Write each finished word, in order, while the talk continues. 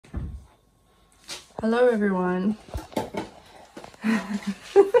Hello everyone. How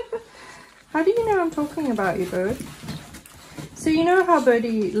do you know I'm talking about you, Bird? So you know how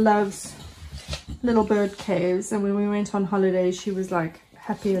Birdie loves little bird caves, and when we went on holiday she was like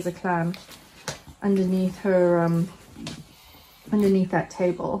happy as a clam underneath her underneath that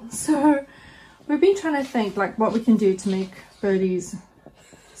table. So we've been trying to think like what we can do to make Birdie's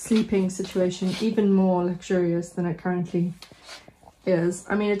sleeping situation even more luxurious than it currently is.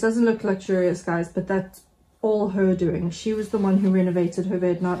 I mean, it doesn't look luxurious, guys, but that's all her doing. She was the one who renovated her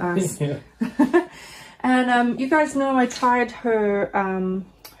bed, not us. Yeah. And you guys know I tried her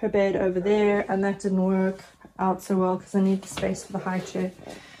her bed over there, and that didn't work out so well because I need the space for the high chair.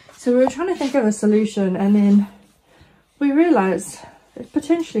 So we were trying to think of a solution, and then we realized it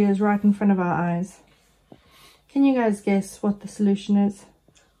potentially is right in front of our eyes. Can you guys guess what the solution is?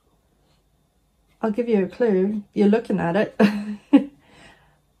 I'll give you a clue. You're looking at it.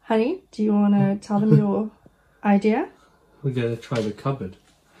 Honey, do you want to tell them your idea? We're going to try the cupboard.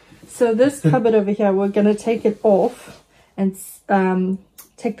 So this cupboard over here, we're going to take it off and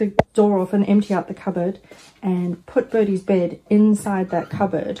take the door off and empty out the cupboard and put Birdie's bed inside that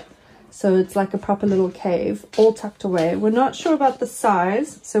cupboard. So it's like a proper little cave, all tucked away. We're not sure about the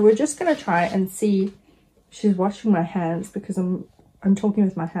size, so we're just going to try and see. She's washing my hands because I'm talking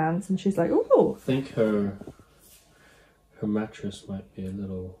with my hands, and she's like, "Ooh." I think her mattress might be a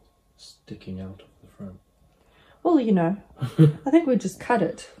little sticking out of the front. Well, you know, I think we just cut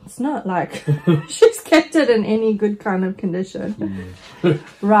it. It's not like she's kept it in any good kind of condition.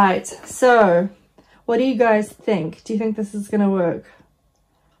 Right, so what do you guys think? Do you think this is going to work?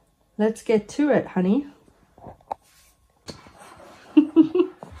 Let's get to it, honey.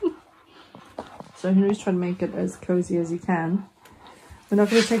 So Henry's trying to make it as cozy as he can. We're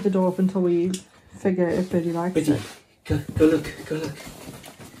not going to take the door off until we figure if Birdie likes it. Go look, go look.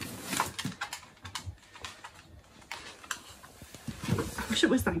 I wish it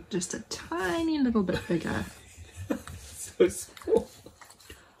was like just a tiny little bit bigger. So small.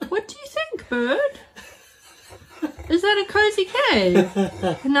 What do you think, Bird? Is that a cozy cave?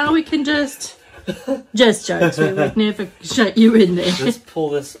 And now we can just jokes. We would never shut you in there. Just pull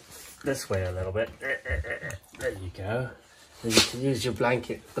this way a little bit. There you go. And you can use your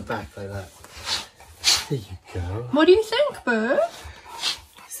blanket at the back like that. There you go. What do you think, Bird?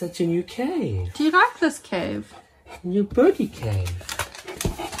 Such a new cave. Do you like this cave? New birdie cave.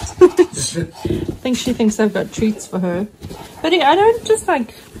 I think she thinks I've got treats for her. But I don't just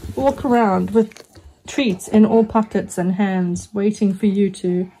like walk around with treats in all pockets and hands waiting for you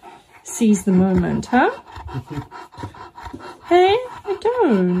to seize the moment, huh? Hey, I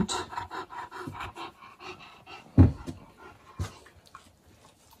don't.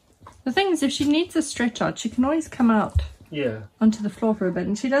 The thing is, if she needs a stretch out, she can always come out onto the floor for a bit.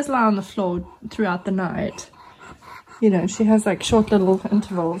 And she does lie on the floor throughout the night. You know, she has like short little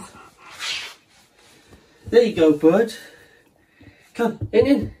intervals. There you go, Bird. Come,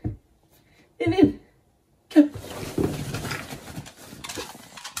 in. Come.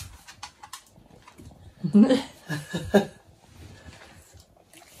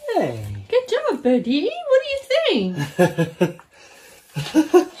 Hey. Good job, Birdie. What do you think?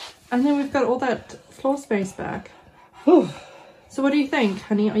 And then we've got all that floor space back. So what do you think,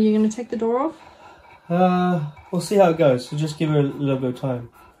 honey? Are you going to take the door off? We'll see how it goes. So just give her a little bit of time.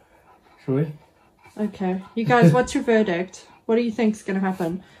 Shall we? Okay. You guys, what's your verdict? What do you think is going to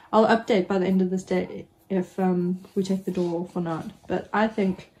happen? I'll update by the end of this day if we take the door off or not. But I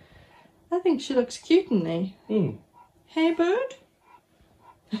think she looks cute in there. Hey, Bird?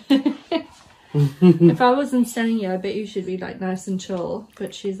 If I wasn't staying here, I bet you should be like nice and chill.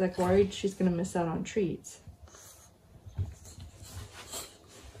 But she's like worried she's going to miss out on treats.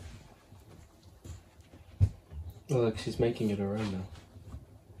 Oh, look, she's making it her own now.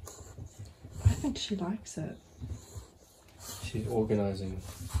 I think she likes it. She's organising.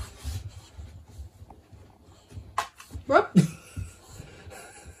 Whoop!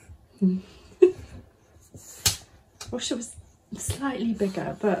 Wish it was slightly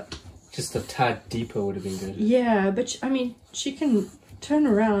bigger, but... Just a tad deeper would have been good. Yeah, but I mean, she can turn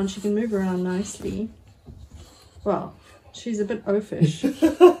around, she can move around nicely. Well, she's a bit oafish.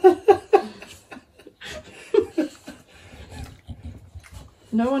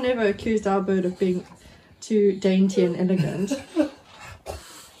 No one ever accused our bird of being too dainty and elegant. That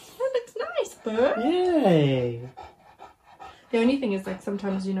looks nice, Bird. Yay! The only thing is, like,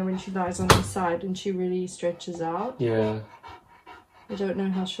 sometimes, you know, when she lies on her side and she really stretches out. Yeah. I don't know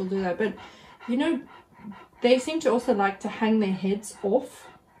how she'll do that. But, you know, they seem to also like to hang their heads off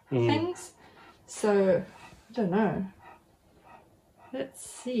things. So, I don't know. Let's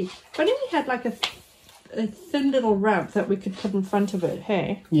see. If only we had, like, a a thin little ramp that we could put in front of it,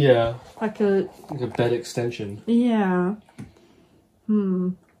 hey? Yeah. Like a bed extension. Yeah.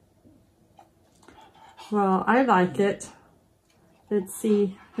 Well, I like it. Let's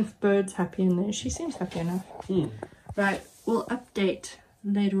see if Bird's happy in there. She seems happy enough. Right, we'll update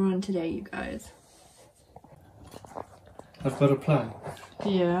later on today, you guys. I've got a plan.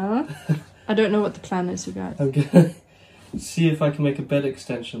 Yeah. I don't know what the plan is, you guys. I'm gonna see if I can make a bed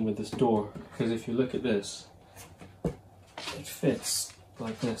extension with this door. Because if you look at this, it fits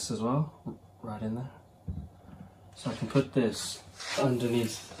like this as well, right in there. So I can put this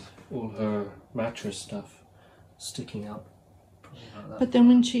underneath all her mattress stuff, sticking up. Like that. But then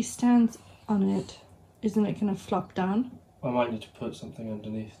when she stands on it, isn't it going to flop down? I might need to put something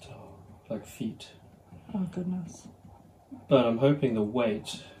underneath to, like feet. Oh goodness. But I'm hoping the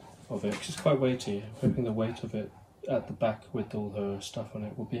weight of it, because it's quite weighty, I'm hoping the weight of it at the back with all her stuff on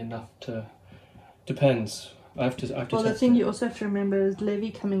it will be enough to... Depends. I have to well, the thing you also have to remember is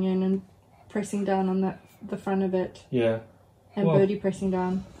Levy coming in and pressing down on the front of it. Yeah. And well, Birdie pressing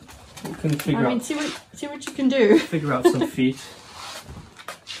down. We can figure out... see what you can do. Figure out some feet.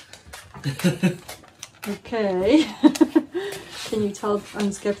 Okay. Can you tell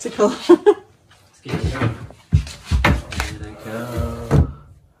I'm skeptical? Let's get it going. There they go.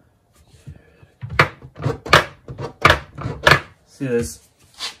 See, there's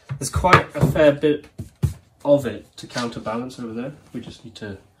quite a fair bit of it to counterbalance over there. We just need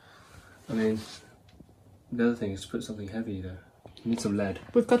to... I mean, the other thing is to put something heavy there. We need some lead.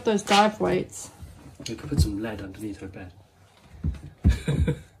 We've got those dive weights. We could put some lead underneath her bed.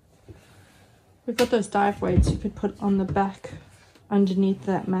 We've got those dive weights you could put on the back underneath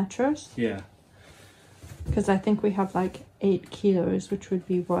that mattress. Yeah. Because I think we have like 8 kilos, which would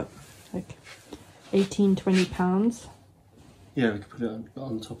be what, like 18-20 pounds. Yeah, we could put it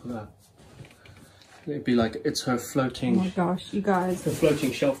on top of that. It'd be like, it's her floating... Oh my gosh, you guys. Her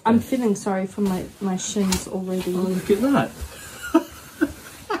floating shelf bed. I'm feeling sorry for my shins already. Oh, look at that.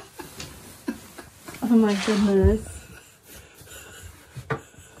 Oh my goodness.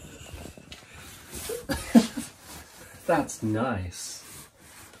 That's nice.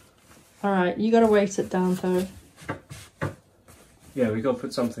 Alright, you gotta weight it down though. Yeah, we gotta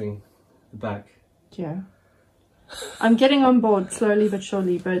put something in the back. Yeah. I'm getting on board slowly but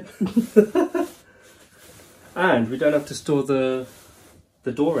surely, but... And we don't have to store the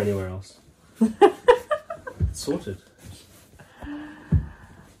door anywhere else. It's sorted.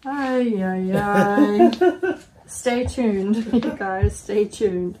 Ay, ay, ay. Stay tuned, you guys, stay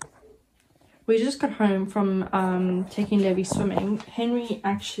tuned. We just got home from taking Levy swimming. Henry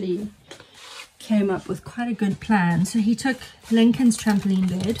actually came up with quite a good plan. So he took Lincoln's trampoline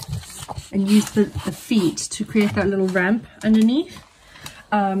bed and used the feet to create that little ramp underneath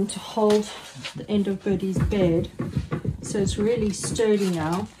to hold the end of Birdie's bed. So it's really sturdy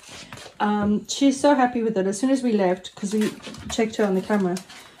now. She's so happy with it. As soon as we left, because we checked her on the camera,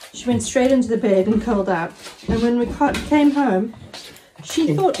 she went straight into the bed and curled up. And when we came home,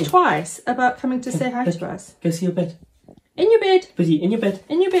 she thought twice about coming to say hi to us. Go see your bed. In your bed. Birdie, in your bed.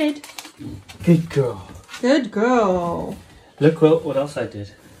 In your bed. Good girl. Good girl. Look what else I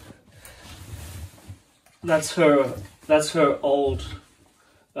did. That's her old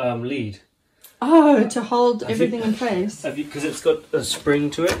lead. Oh, to hold everything in place. Because it's got a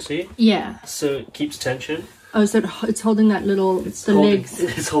spring to it, see? Yeah. So it keeps tension. Oh, so it's holding that little, legs.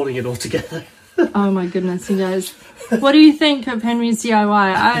 It's holding it all together. Oh my goodness, you guys. What do you think of Henry's DIY?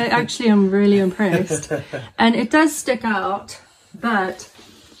 I actually am really impressed. And it does stick out, but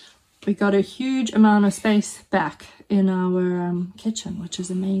we got a huge amount of space back in our kitchen, which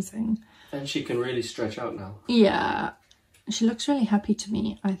is amazing. And she can really stretch out now. Yeah. She looks really happy to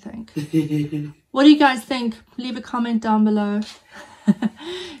me, I think. What do you guys think? Leave a comment down below.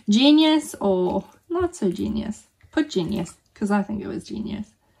 Genius or not so genius? Put genius, because I think it was genius.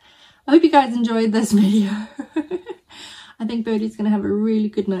 I hope you guys enjoyed this video. I think Birdie's going to have a really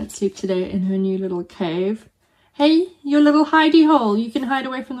good night's sleep today in her new little cave. Hey, your little hidey hole. You can hide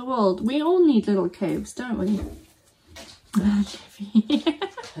away from the world. We all need little caves, don't we?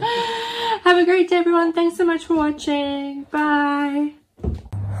 Have a great day, everyone. Thanks so much for watching. Bye.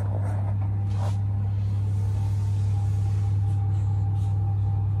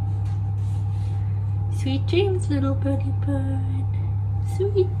 Sweet dreams, little birdie bird.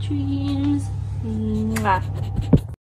 Sweet dreams. Mwah.